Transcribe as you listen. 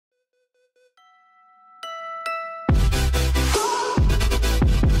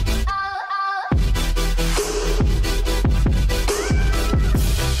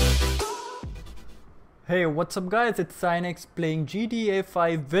Hey, what's up guys, it's Sinex playing GTA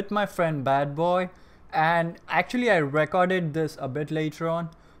 5 with my friend Badboy, and actually I recorded this a bit later on.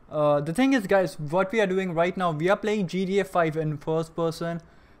 The thing is guys, what we are doing right now, we are playing GTA 5 in first person,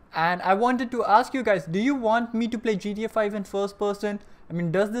 and I wanted to ask you guys, do you want me to play GTA 5 in first person? I mean,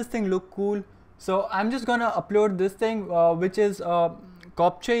 does this thing look cool? So I'm just gonna upload this thing which is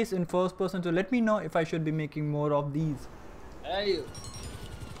cop chase in first person, so let me know if I should be making more of these. Hey you.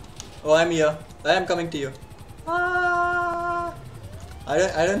 Oh, I'm here. I am coming to you. Ah!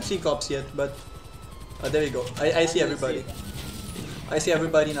 I don't see cops yet, but there we go. I see everybody. I see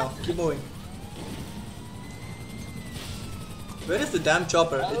everybody now. Keep moving. Where is the damn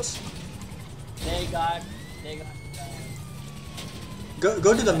chopper? It's They got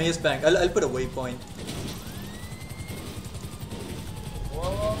go to the maze bank. I'll put a waypoint.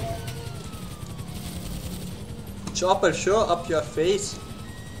 Whoa. Chopper, show up your face.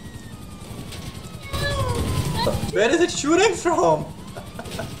 Where is it shooting from?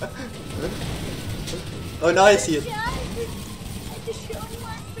 Oh, now I see it.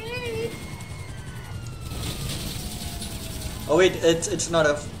 Oh wait, it's not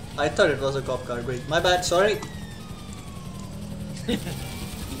a. I thought it was a cop car. Wait, my bad. Sorry. Did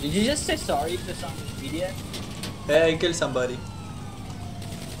you just say sorry to some idiot? Hey, I killed somebody.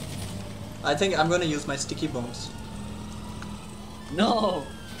 I think I'm gonna use my sticky bombs. No.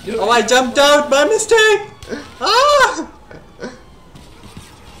 Dude, Oh, I jumped out by mistake. Ah!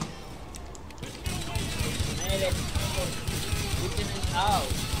 made it. In and out.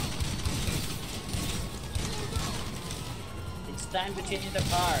 It's time to change the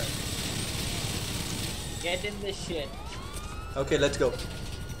car. Get in this shit. Okay, let's go.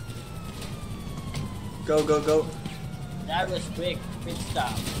 Go, go, go. That was quick. Quick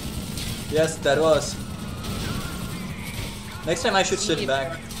stop. Yes, that was. Next time I should sit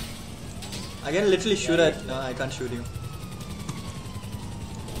back. I can literally shoot at. No, I can't shoot you.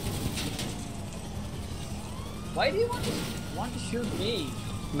 Why do you want to shoot me?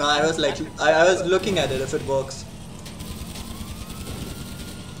 No, I was like, I was looking at it if it works.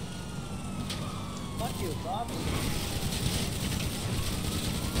 Fuck you, Bob.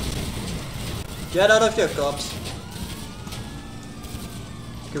 Get out of here, cops.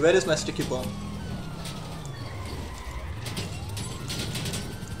 Okay, where is my sticky bomb?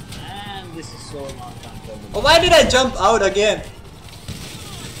 Man, this is so not comfortable. Oh, why did I jump out again?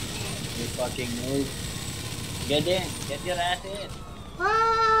 You fucking move. Get in. Get your ass in.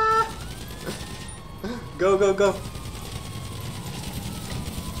 Ah! Go, go, go.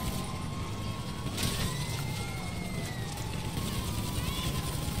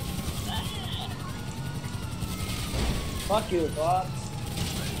 Fuck you, Bob.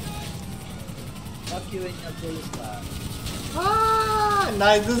 Fuck you in your police car. Ah,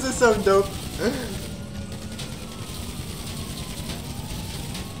 nice. This is so dope.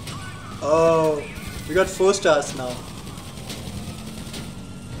 Oh, we got 4 stars now.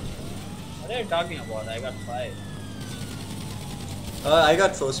 What are you talking about? I got 5. I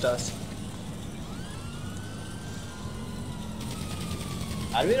got 4 stars.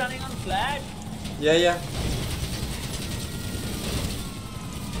 Are we running on flat? Yeah, yeah.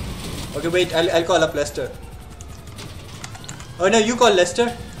 Okay, wait. I'll call up Lester. Oh no, you call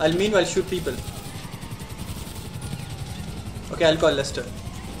Lester. I'll meanwhile shoot people. Okay, I'll call Lester.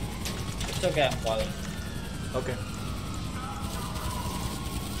 It's okay, I'm calling. Okay.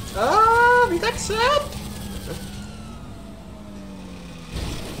 Ah, we got set.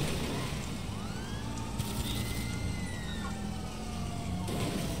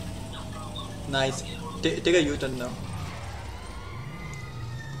 Nice. Take a U-turn now.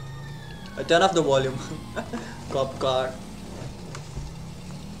 Turn off the volume. Cop car.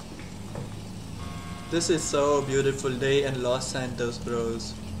 This is so beautiful day in Los Santos,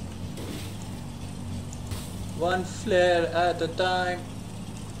 bros. One flare at a time.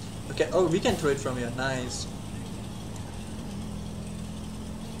 Okay, oh, we can throw it from here. Nice.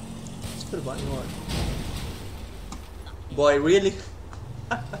 Let's put one more. Boy, really?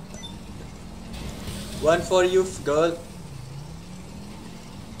 One for you, girl.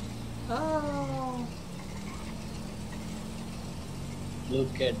 Oh.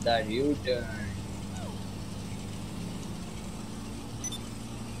 Look at that U-turn.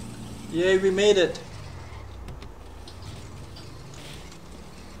 Yay, we made it.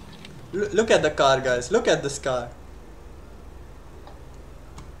 Look at the car, guys. Look at this car.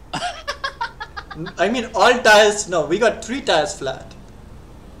 I mean, all tires. No, we got 3 tires flat.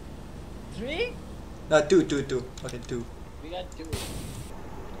 3? No, two. Okay, 2. We got 2.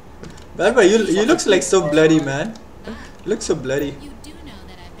 Badboy, you looks like so bloody, man. Looks so bloody. You do know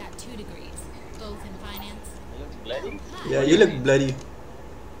that I've got 2 degrees, both in finance Yeah, What do you you look mean? bloody.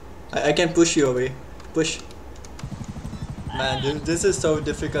 I can push you away. Push. Man, this is so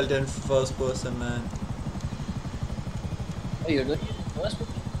difficult in first person, man. Oh, you're doing it in first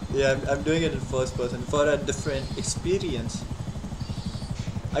person? Yeah, I'm doing it in first person for a different experience.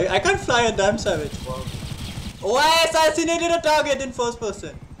 I can't fly a damn savage. Wow. Oh, I assassinated a target in first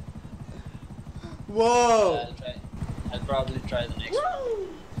person. Whoa. I'll probably try the next one.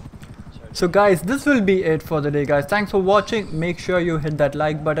 So guys, this will be it for the day, guys. Thanks for watching. Make sure you hit that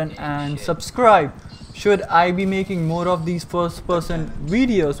like button and subscribe. Should I be making more of these first person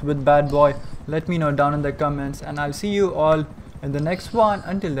videos with Badboy? Let me know down in the comments, and I'll see you all in the next one.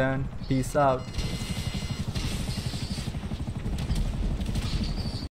 Until then, peace out.